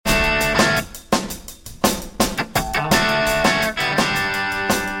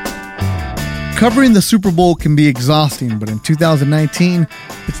Covering the Super Bowl can be exhausting, but in 2019,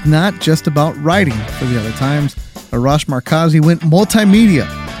 it's not just about writing for the LA Times. Arash Markazi went multimedia.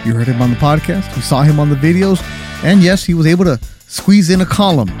 You heard him on the podcast, you saw him on the videos, and yes, he was able to squeeze in a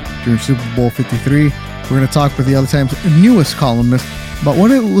column during Super Bowl 53. We're going to talk with the LA Times' newest columnist about what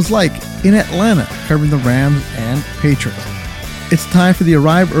it was like in Atlanta covering the Rams and Patriots. It's time for the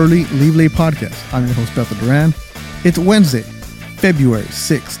Arrive Early, Leave Late podcast. I'm your host, Beto Duran. It's Wednesday, February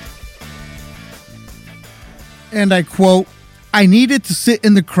 6th. And I quote, "I needed to sit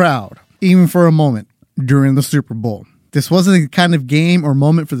in the crowd, even for a moment, during the Super Bowl. This wasn't the kind of game or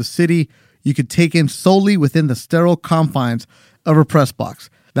moment for the city you could take in solely within the sterile confines of a press box."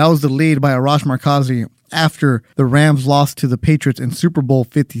 That was the lead by Arash Markazi after the Rams lost to the Patriots in Super Bowl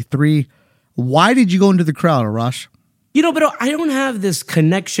 53. Why did you go into the crowd, Arash? You know, but I don't have this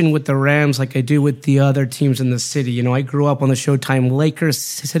connection with the Rams like I do with the other teams in the city. You know, I grew up on the Showtime Lakers,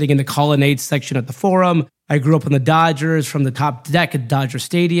 sitting in the Colonnade section at the Forum. I grew up on the Dodgers from the top deck at Dodger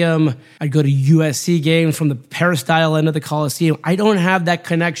Stadium. I'd go to USC games from the peristyle end of the Coliseum. I don't have that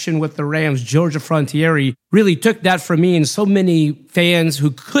connection with the Rams. Georgia Frontieri really took that from me and so many fans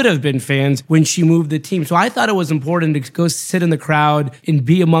who could have been fans when she moved the team. So I thought it was important to go sit in the crowd and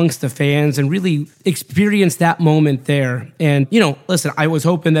be amongst the fans and really experience that moment there. And, you know, listen, I was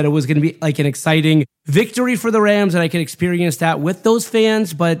hoping that it was going to be like an exciting victory for the Rams and I could experience that with those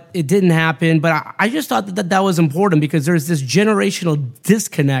fans, but it didn't happen. But I just thought that was important because there's this generational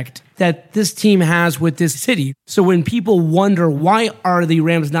disconnect that this team has with this city. So when people wonder why are the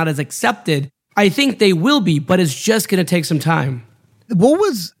Rams not as accepted, I think they will be, but it's just going to take some time. What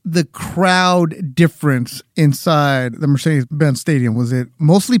was the crowd difference inside the Mercedes-Benz Stadium? Was it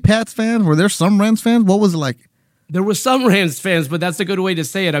mostly Pats fans? Were there some Rams fans? What was it like? There were some Rams fans, but that's a good way to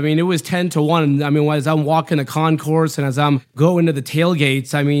say it. I mean, it was 10-1. I mean, as I'm walking the concourse and as I'm going to the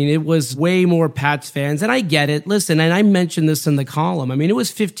tailgates, I mean, it was way more Pats fans. And I get it. Listen, and I mentioned this in the column. I mean, it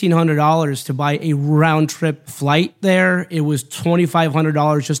was $1,500 to buy a round trip flight there. It was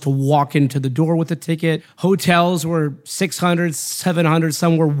 $2,500 just to walk into the door with a ticket. Hotels were $600, $700,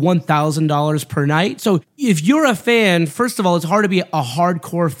 some were $1,000 per night. So if you're a fan, first of all, it's hard to be a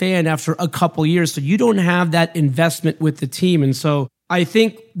hardcore fan after a couple years. So you don't have that investment with the team. And so I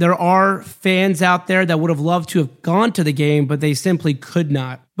think there are fans out there that would have loved to have gone to the game, but they simply could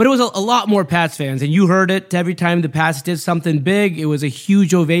not. But it was a lot more Pats fans, and you heard it every time the Pats did something big. It was a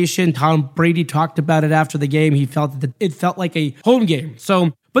huge ovation. Tom Brady talked about it after the game. He felt that it felt like a home game.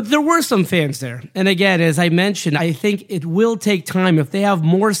 But there were some fans there. And again, as I mentioned, I think it will take time. If they have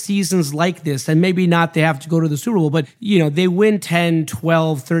more seasons like this, and maybe not they have to go to the Super Bowl, but, you know, they win 10,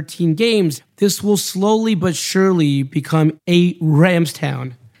 12, 13 games, this will slowly but surely become a Rams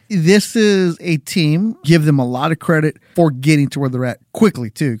town. This is a team, give them a lot of credit for getting to where they're at quickly,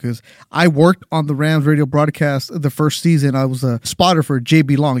 too, because I worked on the Rams radio broadcast the first season. I was a spotter for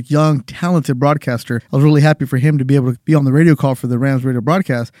JB Long, young, talented broadcaster. I was really happy for him to be able to be on the radio call for the Rams radio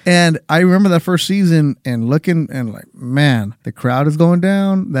broadcast. And I remember that first season and looking and like, man, the crowd is going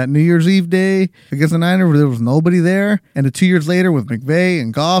down. That New Year's Eve day against the Niners, there was nobody there. And the 2 years later with McVay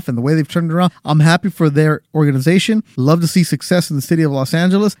and Goff and the way they've turned it around, I'm happy for their organization. Love to see success in the city of Los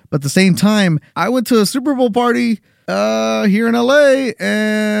Angeles. But at the same time, I went to a Super Bowl party here in LA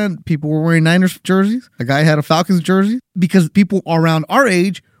and people were wearing Niners jerseys. A guy had a Falcons jersey because people around our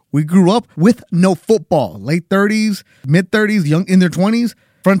age, we grew up with no football. Late 30s, mid 30s, young in their 20s.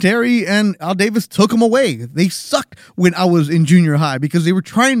 Frontieri and Al Davis took them away. They sucked when I was in junior high because they were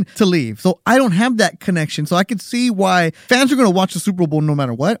trying to leave. So I don't have that connection. So I could see why fans are going to watch the Super Bowl no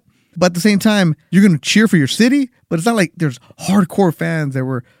matter what. But at the same time, you're going to cheer for your city. But it's not like there's hardcore fans that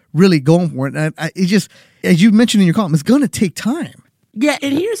were really going for it. And it just, as you mentioned in your column, it's going to take time. Yeah,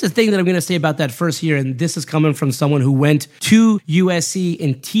 and here's the thing that I'm going to say about that first year, and this is coming from someone who went to USC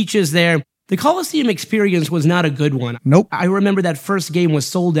and teaches there. The Coliseum experience was not a good one. Nope. I remember that first game was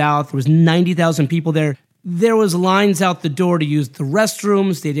sold out. There was 90,000 people there. There was lines out the door to use the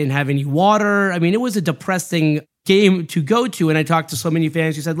restrooms. They didn't have any water. I mean, it was a depressing game to go to. And I talked to so many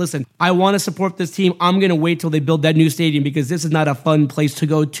fans who said, listen, I want to support this team. I'm going to wait till they build that new stadium because this is not a fun place to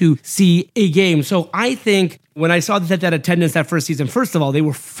go to see a game. So I think when I saw that attendance that first season, first of all, they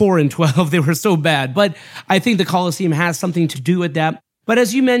were 4-12. They were so bad. But I think the Coliseum has something to do with that. But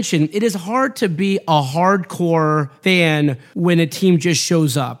as you mentioned, it is hard to be a hardcore fan when a team just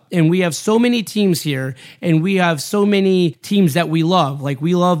shows up. And we have so many teams here, and we have so many teams that we love. Like,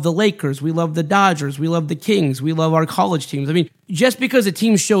 we love the Lakers, we love the Dodgers, we love the Kings, we love our college teams. I mean, just because a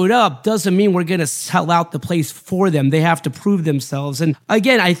team showed up doesn't mean we're going to sell out the place for them. They have to prove themselves. And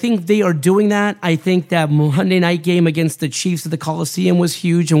again, I think they are doing that. I think that Monday night game against the Chiefs at the Coliseum was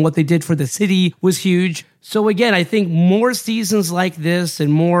huge, and what they did for the city was huge. So again, I think more seasons like this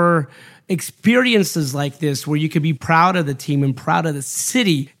and more experiences like this where you could be proud of the team and proud of the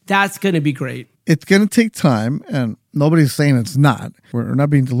city, that's going to be great. It's going to take time, and nobody's saying it's not. We're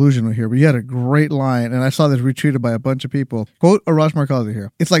not being delusional here, but you had a great line, and I saw this retweeted by a bunch of people. Quote Arash Markazi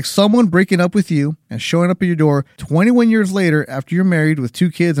here. It's like someone breaking up with you and showing up at your door 21 years later after you're married with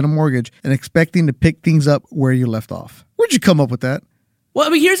 2 kids and a mortgage and expecting to pick things up where you left off. Where'd you come up with that? Well, I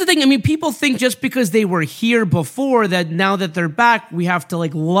mean, here's the thing. I mean, people think just because they were here before that now that they're back, we have to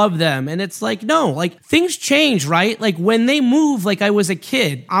like love them. And it's like, no, like things change, right? Like when they move, like I was a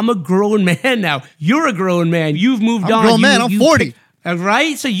kid, I'm a grown man now. You're a grown man. You've moved on. I'm a grown man. I'm 40.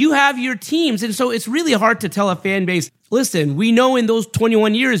 Right? So you have your teams. And so it's really hard to tell a fan base, listen, we know in those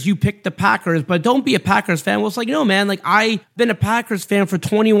 21 years you picked the Packers, but don't be a Packers fan. Well, it's like, no, man, like I've been a Packers fan for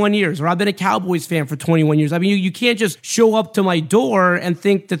 21 years, or I've been a Cowboys fan for 21 years. I mean, you can't just show up to my door and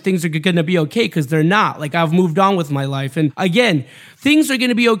think that things are going to be okay, because they're not. Like I've moved on with my life. And again, things are going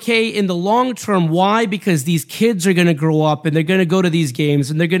to be okay in the long term. Why? Because these kids are going to grow up and they're going to go to these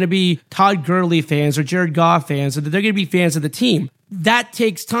games and they're going to be Todd Gurley fans or Jared Goff fans, or they're going to be fans of the team. That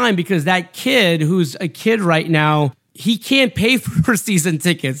takes time, because that kid who's a kid right now, he can't pay for season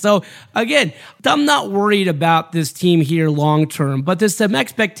tickets. So again, I'm not worried about this team here long term, but there's some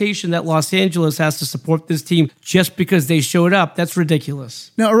expectation that Los Angeles has to support this team just because they showed up. That's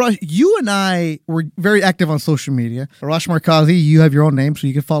ridiculous. Now, Arash, you and I were very active on social media. Arash Markazi, you have your own name, so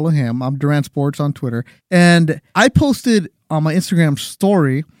you can follow him. I'm Durant Sports on Twitter. And I posted on my Instagram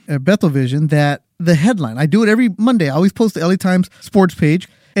story at Bethel Vision that the headline, I do it every Monday. I always post the LA Times sports page.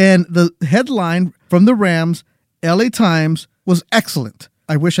 And the headline from the Rams, LA Times, was excellent.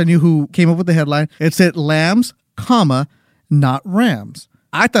 I wish I knew who came up with the headline. It said Lambs, comma, not Rams.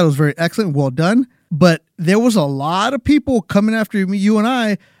 I thought it was very excellent. Well done. But there was a lot of people coming after me, you and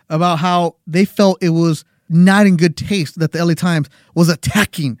I, about how they felt it was not in good taste that the LA Times was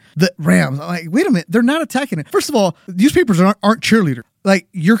attacking the Rams. I'm like, wait a minute, they're not attacking it. First of all, newspapers aren't cheerleaders. Like,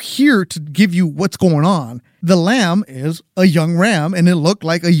 you're here to give you what's going on. The Lamb is a young Ram, and it looked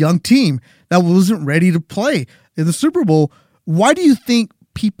like a young team that wasn't ready to play in the Super Bowl. Why do you think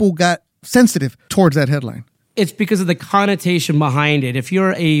people got sensitive towards that headline? It's because of the connotation behind it. If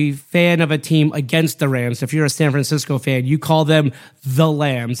you're a fan of a team against the Rams, if you're a San Francisco fan, you call them the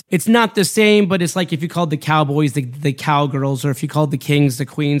Lambs. It's not the same, but it's like if you called the Cowboys the Cowgirls, or if you called the Kings the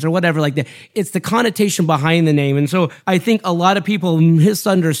Queens, or whatever like that. It's the connotation behind the name. And so I think a lot of people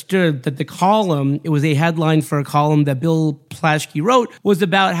misunderstood that the column, it was a headline for a column that Bill Plaschke wrote, was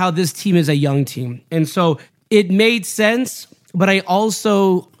about how this team is a young team. And so it made sense. But I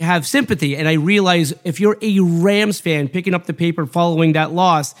also have sympathy, and I realize if you're a Rams fan picking up the paper following that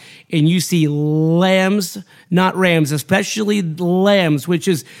loss and you see Lambs, not Rams, especially Lambs, which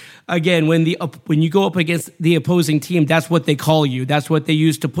is, again, when you go up against the opposing team, that's what they call you. That's what they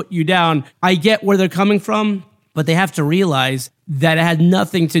use to put you down. I get where they're coming from, but they have to realize that it had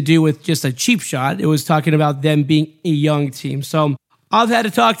nothing to do with just a cheap shot. It was talking about them being a young team. So I've had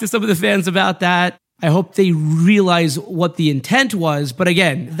to talk to some of the fans about that. I hope they realize what the intent was. But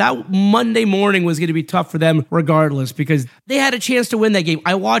again, that Monday morning was going to be tough for them regardless, because they had a chance to win that game.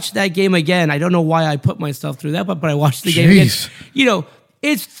 I watched that game again. I don't know why I put myself through that, but I watched the game again. You know,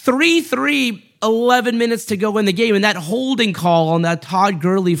 it's 3-3, 11 minutes to go in the game. And that holding call on that Todd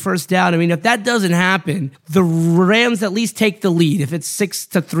Gurley first down, I mean, if that doesn't happen, the Rams at least take the lead. If it's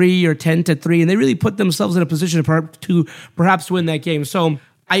 6-3 or 10-3, and they really put themselves in a position to perhaps win that game. So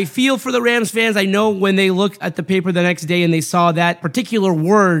I feel for the Rams fans. I know when they looked at the paper the next day and they saw that particular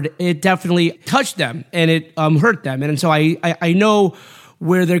word, it definitely touched them and it hurt them. And so I know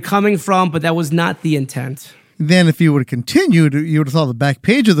where they're coming from, but that was not the intent. Then if you would have continued, you would have saw the back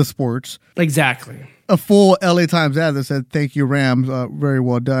page of the sports. Exactly. A full LA Times ad that said, "Thank you, Rams. Very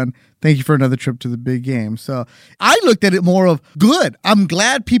well done. Thank you for another trip to the big game." So I looked at it more of good. I'm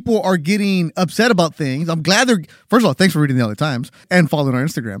glad people are getting upset about things. I'm glad first of all, thanks for reading the LA Times and following our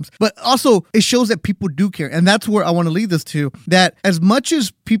Instagrams. But also, it shows that people do care. And that's where I want to lead this to, that as much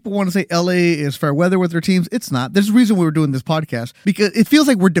as people want to say LA is fair weather with their teams, it's not. There's a reason we were doing this podcast, because it feels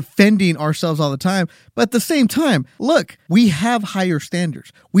like we're defending ourselves all the time. But at the same time, look, we have higher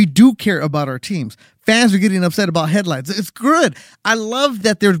standards. We do care about our teams. Fans are getting upset about headlines. It's good. I love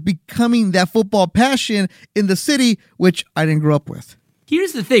that there's becoming that football passion in the city, which I didn't grow up with.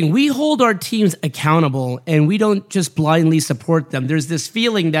 Here's the thing. We hold our teams accountable and we don't just blindly support them. There's this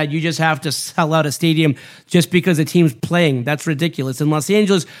feeling that you just have to sell out a stadium just because a team's playing. That's ridiculous. In Los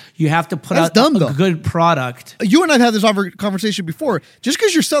Angeles, you have to put out a good product. You and I have had this conversation before. Just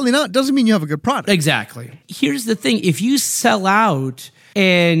because you're selling out doesn't mean you have a good product. Exactly. Here's the thing. If you sell out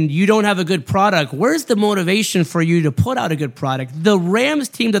and you don't have a good product, where's the motivation for you to put out a good product? The Rams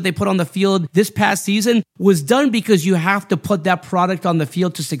team that they put on the field this past season was done because you have to put that product on the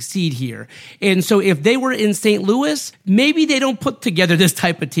field to succeed here. And so if they were in St. Louis, maybe they don't put together this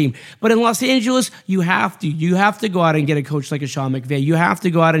type of team. But in Los Angeles, you have to. You have to go out and get a coach like a Sean McVay. You have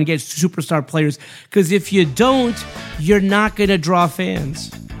to go out and get superstar players, because if you don't, you're not going to draw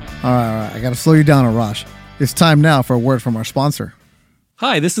fans. All right. I got to slow you down, Arash. It's time now for a word from our sponsor.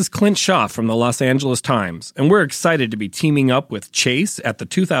 Hi, this is Clint Shaw from the Los Angeles Times, and we're excited to be teaming up with Chase at the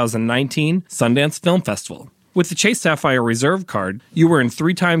 2019 Sundance Film Festival. With the Chase Sapphire Reserve card, you earn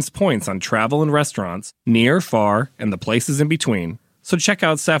 3 times points on travel and restaurants, near, far, and the places in between. So check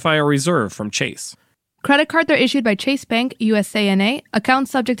out Sapphire Reserve from Chase. Credit cards are issued by Chase Bank, USA, accounts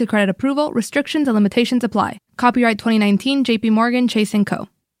subject to credit approval, restrictions and limitations apply. Copyright 2019, JP Morgan, Chase & Co.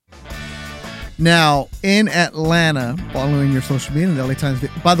 Now, in Atlanta, following your social media, the LA Times.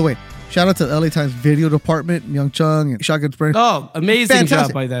 By the way, shout out to the LA Times video department, Young Chung and Shotgun Spray. Oh, amazing Fantastic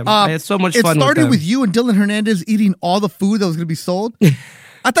job by them. I had so much fun with them. It started with you and Dylan Hernandez eating all the food that was going to be sold.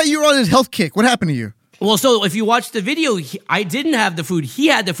 I thought you were on his health kick. What happened to you? Well, so if you watch the video, I didn't have the food. He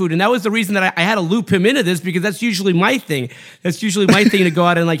had the food. And that was the reason that I had to loop him into this, because that's usually my thing. That's usually my thing, to go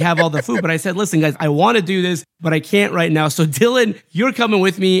out and have all the food. But I said, listen, guys, I want to do this, but I can't right now. So Dylan, you're coming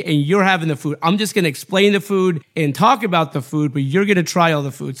with me and you're having the food. I'm just going to explain the food and talk about the food, but you're going to try all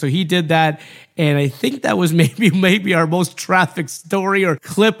the food. So he did that. And I think that was maybe our most trafficked story or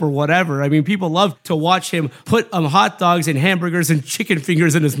clip or whatever. I mean, people love to watch him put hot dogs and hamburgers and chicken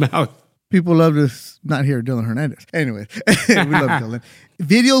fingers in his mouth. People love to not hear Dylan Hernandez. Anyway, we love Dylan.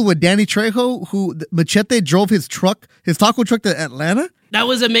 Video with Danny Trejo, who Machete drove his taco truck to Atlanta. That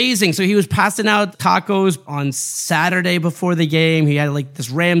was amazing. So he was passing out tacos on Saturday before the game. He had this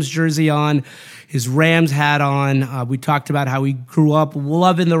Rams jersey on, his Rams hat on. We talked about how he grew up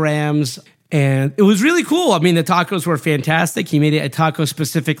loving the Rams. And it was really cool. I mean, the tacos were fantastic. He made a taco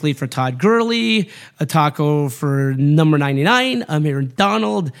specifically for Todd Gurley, a taco for number 99, Aaron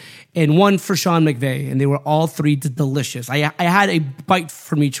Donald, and one for Sean McVay. And they were all 3 delicious. I had a bite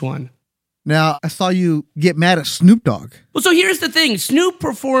from each one. Now, I saw you get mad at Snoop Dogg. Well, so here's the thing. Snoop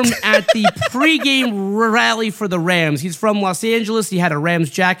performed at the pregame rally for the Rams. He's from Los Angeles. He had a Rams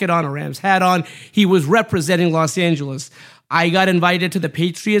jacket on, a Rams hat on. He was representing Los Angeles. I got invited to the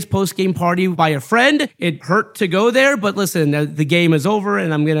Patriots post-game party by a friend. It hurt to go there, but listen, the game is over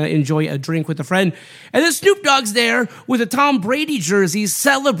and I'm going to enjoy a drink with a friend. And then Snoop Dogg's there with a Tom Brady jersey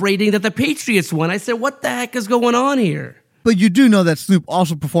celebrating that the Patriots won. I said, what the heck is going on here? But you do know that Snoop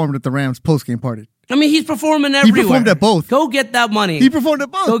also performed at the Rams post-game party. I mean, he's performing everywhere. He performed at both. Go get that money. He performed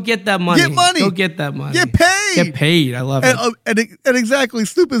at both. Go get that money. Get money. Go get that money. Get paid. Get paid. I love it. And exactly,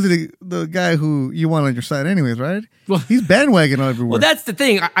 Snoop is the guy who you want on your side anyways, right? Well, he's bandwagon everywhere. Well, that's the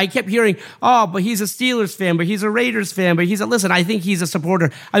thing. I kept hearing, but he's a Steelers fan, but he's a Raiders fan, but listen, I think he's a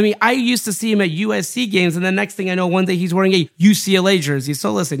supporter. I mean, I used to see him at USC games, and the next thing I know, one day he's wearing a UCLA jersey.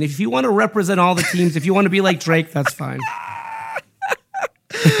 So listen, if you want to represent all the teams, if you want to be like Drake, that's fine.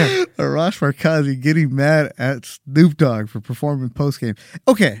 Arash Markazi getting mad at Snoop Dogg for performing postgame.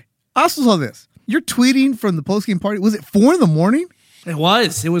 Okay, I also saw this. You're tweeting from the postgame party. Was it 4 a.m?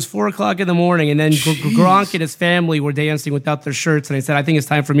 It was 4 o'clock in the morning, and then Gronk and his family were dancing without their shirts, and I said, I think it's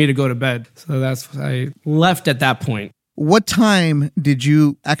time for me to go to bed. So I left at that point. What time did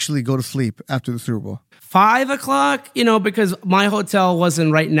you actually go to sleep after the Super Bowl? 5 o'clock, because my hotel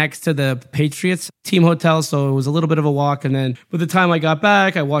wasn't right next to the Patriots team hotel, so it was a little bit of a walk. And then by the time I got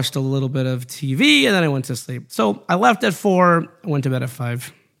back, I watched a little bit of TV, and then I went to sleep. So I left at 4, I went to bed at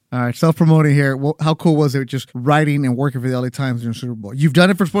 5. All right, self-promoting here. Well, how cool was it just writing and working for the LA Times during Super Bowl? You've done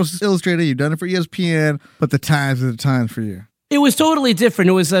it for Sports Illustrated, you've done it for ESPN, but the Times are the Times for you. It was totally different.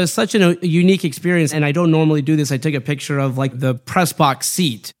 It was such a unique experience, and I don't normally do this. I took a picture of the press box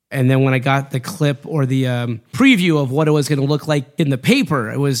seat. And then when I got the clip or the preview of what it was going to look like in the paper,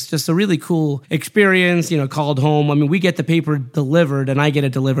 it was just a really cool experience, called home. I mean, we get the paper delivered and I get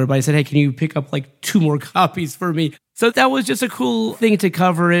it delivered, but I said, hey, can you pick up 2 more copies for me? So that was just a cool thing to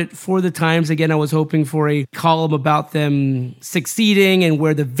cover it for the Times. Again, I was hoping for a column about them succeeding and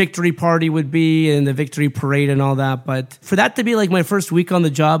where the victory party would be and the victory parade and all that. But for that to be my first week on the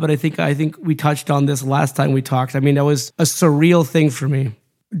job, but I think we touched on this last time we talked. I mean, that was a surreal thing for me.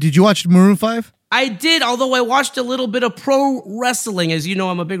 Did you watch Maroon 5? I did, although I watched a little bit of pro wrestling. As you know,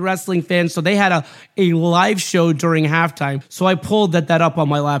 I'm a big wrestling fan, so they had a live show during halftime. So I pulled that up on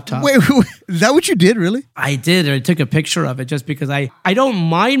my laptop. Wait, is that what you did, really? I did. I took a picture of it just because I don't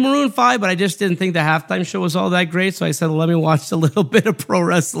mind Maroon 5, but I just didn't think the halftime show was all that great. So I said, let me watch a little bit of pro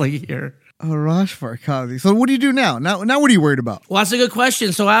wrestling here. Arash Farkazi. So what do you do now? Now what are you worried about? Well, that's a good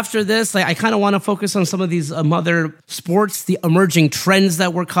question. So after this, I kind of want to focus on some of these other sports, the emerging trends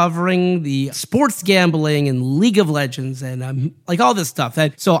that we're covering, the sports gambling and League of Legends and all this stuff.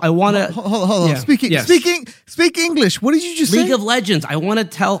 So I want to... Hold on. Yeah, Speak English. What did you just say? League of Legends. I want to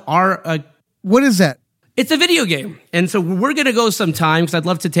tell our... what is that? It's a video game. And so we're going to go sometime because I'd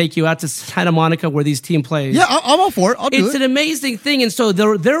love to take you out to Santa Monica where these team plays. Yeah, I'm all for it. I'll do it. It's an amazing thing. And so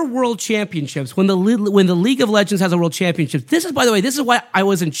they're world championships. When the League of Legends has a world championship, this is why I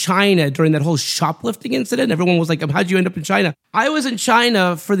was in China during that whole shoplifting incident. Everyone was like, how'd you end up in China? I was in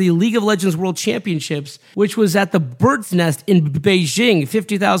China for the League of Legends World Championships, which was at the Bird's Nest in Beijing.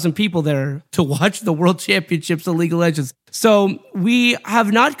 50,000 people there to watch the World Championships of League of Legends. So we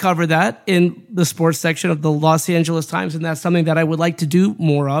have not covered that in the sports section of the Los Angeles Times, and that's something that I would like to do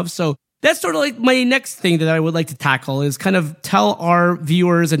more of. So that's sort of like my next thing that I would like to tackle is kind of tell our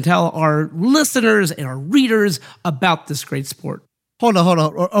viewers and tell our listeners and our readers about this great sport. Hold on.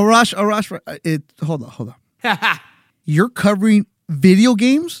 Arash, hold on. You're covering video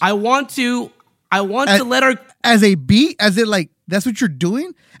games? I want to let our... As a beat? As it like... That's what you're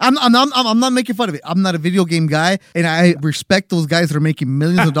doing? I'm not making fun of it. I'm not a video game guy, and I respect those guys that are making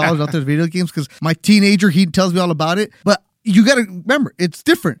millions of dollars out there in video games because my teenager, he tells me all about it. But you got to remember, it's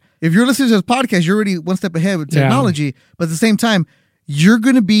different. If you're listening to this podcast, you're already one step ahead with technology, but at the same time, you're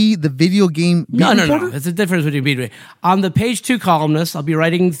going to be the video game beat reporter? No. It's a difference between beat. I'm the Page 2 columnist. I'll be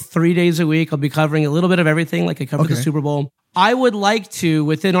writing 3 days a week. I'll be covering a little bit of everything, like I covered the Super Bowl. I would like to,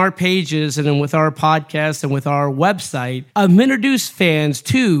 within our pages and with our podcast and with our website, introduce fans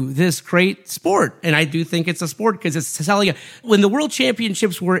to this great sport. And I do think it's a sport because it's selling. When the World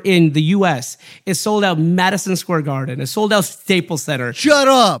Championships were in the U.S., it sold out Madison Square Garden. It sold out Staples Center. Shut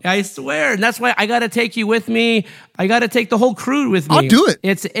up. I swear. And that's why I got to take you with me. I got to take the whole crew with me. I'll do it.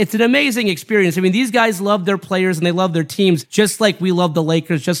 It's an amazing experience. I mean, these guys love their players and they love their teams, just like we love the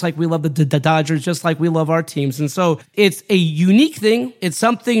Lakers, just like we love the Dodgers, just like we love our teams. And so it's a unique thing. It's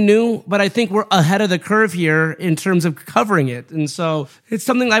something new, but I think we're ahead of the curve here in terms of covering it. And so it's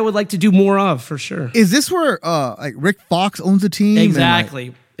something I would like to do more of for sure. Is this where like Rick Fox owns the team?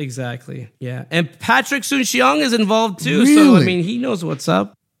 Exactly. Exactly. Yeah. And Patrick Soon-Shiong is involved too. Really? So, I mean, he knows what's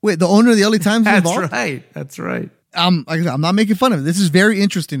up. Wait, the owner of the LA Times is involved? That's right. Like I said, I'm not making fun of it. This is very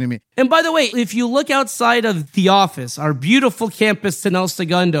interesting to me. And by the way, if you look outside of the office, our beautiful campus in El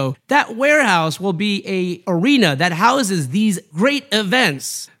Segundo, that warehouse will be a arena that houses these great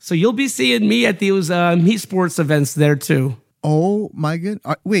events. So you'll be seeing me at those esports events there too. Oh my god!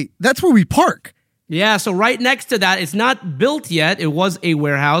 Wait, that's where we park. Yeah, so right next to that, it's not built yet. It was a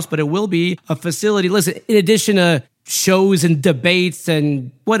warehouse, but it will be a facility. Listen, in addition to shows and debates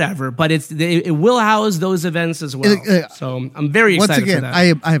and whatever, but it will house those events as well. So I'm very excited for that.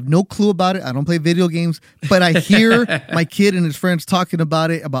 I have no clue about it. I don't play video games, but I hear my kid and his friends talking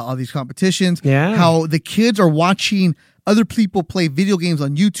about it, about all these competitions, how the kids are watching other people play video games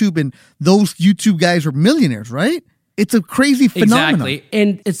on YouTube, and those YouTube guys are millionaires, right? It's a crazy phenomenon. Exactly.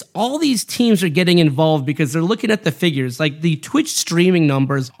 And it's all these teams are getting involved because they're looking at the figures. Like the Twitch streaming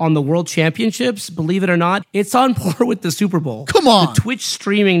numbers on the World Championships, believe it or not, it's on par with the Super Bowl. Come on. The Twitch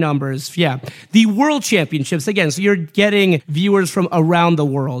streaming numbers. Yeah. The World Championships, again, so you're getting viewers from around the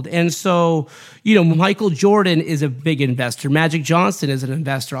world. And so, Michael Jordan is a big investor. Magic Johnson is an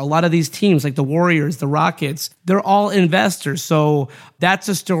investor. A lot of these teams like the Warriors, the Rockets, they're all investors. So that's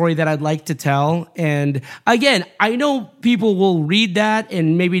a story that I'd like to tell. And again, I know people will read that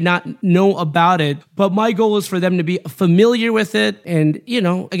and maybe not know about it, but my goal is for them to be familiar with it. And,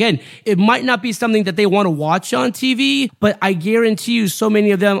 again, it might not be something that they want to watch on TV, but I guarantee you so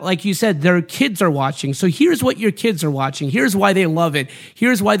many of them, like you said, their kids are watching. So here's what your kids are watching. Here's why they love it.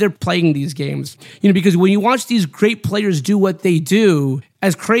 Here's why they're playing these games. Because when you watch these great players do what they do,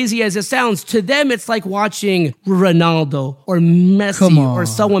 as crazy as it sounds, to them, it's like watching Ronaldo or Messi or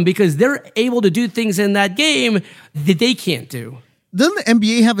someone, because they're able to do things in that game that they can't do. Doesn't the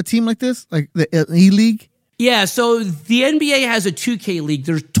NBA have a team like this, like the E-League? Yeah, so the NBA has a 2K league.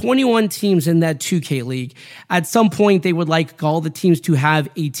 There's 21 teams in that 2K league. At some point, they would like all the teams to have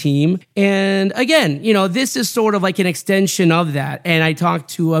a team. And again, this is sort of like an extension of that. And I talked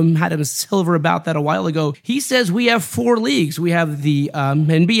to Adam Silver about that a while ago. He says we have 4 leagues. We have the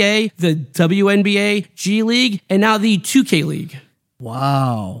NBA, the WNBA, G League, and now the 2K league.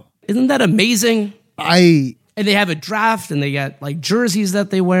 Wow. Isn't that amazing? And they have a draft and they got like jerseys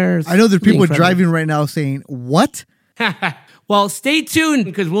that they wear. I know there are people driving right now saying, what? Well, stay tuned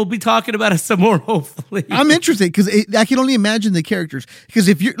because we'll be talking about it some more, hopefully. I'm interested because I can only imagine the characters. Because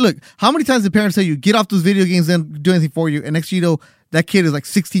if you look, how many times the parents tell you, get off those video games and do anything for you. And next thing you know, that kid is like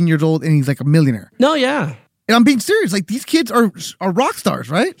 16 years old and he's like a millionaire. No, yeah. And I'm being serious. Like these kids are rock stars,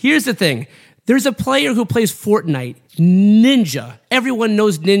 right? Here's the thing. There's a player who plays Fortnite, Ninja. Everyone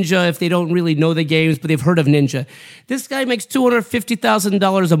knows Ninja if they don't really know the games, but they've heard of Ninja. This guy makes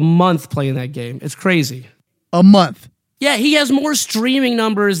 $250,000 a month playing that game. It's crazy. A month. Yeah, he has more streaming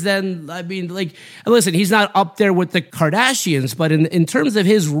numbers than, listen, he's not up there with the Kardashians, but in terms of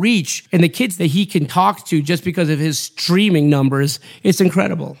his reach and the kids that he can talk to just because of his streaming numbers, it's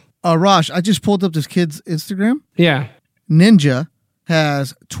incredible. Raj, I just pulled up this kid's Instagram. Yeah. Ninja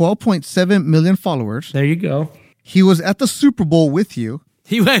has 12.7 million followers. There you go. He was at the Super Bowl with you.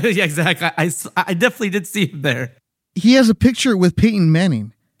 He went, yeah, exactly. I definitely did see him there. He has a picture with Peyton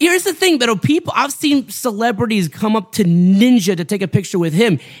Manning. Here's the thing, though. I've seen celebrities come up to Ninja to take a picture with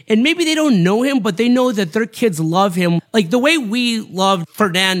him, and maybe they don't know him, but they know that their kids love him. Like the way we love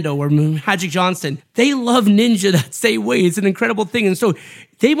Fernando or Magic Johnson, they love Ninja that same way. It's an incredible thing. And so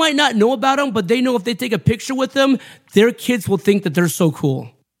they might not know about him, but they know if they take a picture with them, their kids will think that they're so cool.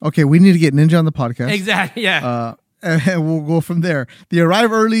 Okay, we need to get Ninja on the podcast. Exactly, yeah. And we'll go from there. The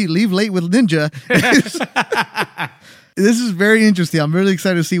arrive early, leave late with Ninja. This is very interesting. I'm really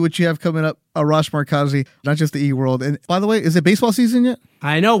excited to see what you have coming up, Arash Markazi, not just the E-World. And by the way, is it baseball season yet?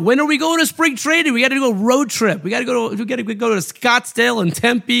 I know. When are we going to spring training? We got to go road trip. We got to go to Scottsdale and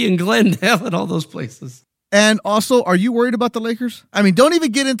Tempe and Glendale and all those places. And also, are you worried about the Lakers? I mean, don't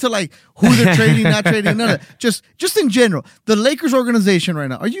even get into like who they're trading, not trading, none of that. Just in general, the Lakers organization right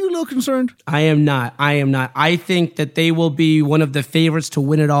now. Are you a little concerned? I am not. I think that they will be one of the favorites to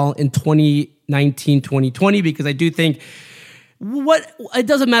win it all in 2019, 2020, because I do think it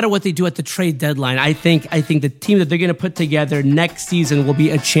doesn't matter what they do at the trade deadline. I think the team that they're going to put together next season will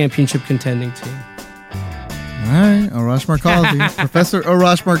be a championship contending team. All right, Arash Markazi, Professor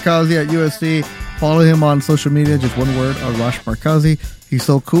Arash Markazi at USC. Follow him on social media, just one word, Arash Markazi. He's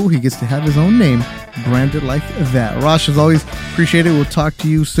so cool, he gets to have his own name branded like that. Arash, as always, appreciate it. We'll talk to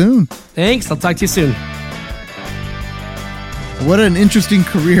you soon. Thanks, I'll talk to you soon. What an interesting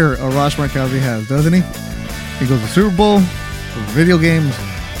career Arash Markazi has, doesn't he? He goes to Super Bowl, video games,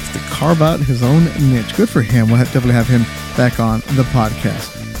 to carve out his own niche. Good for him. We'll definitely have him back on the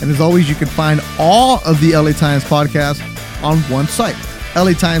podcast. And as always, you can find all of the LA Times podcasts on one site,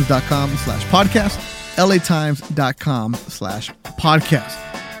 latimes.com/podcast, latimes.com/podcast.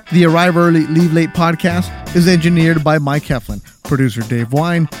 The Arrive Early, Leave Late podcast is engineered by Mike Heflin, producer Dave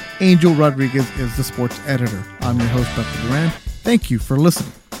Wine, Angel Rodriguez is the sports editor. I'm your host, Beto Duran. Thank you for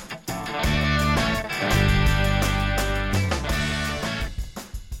listening.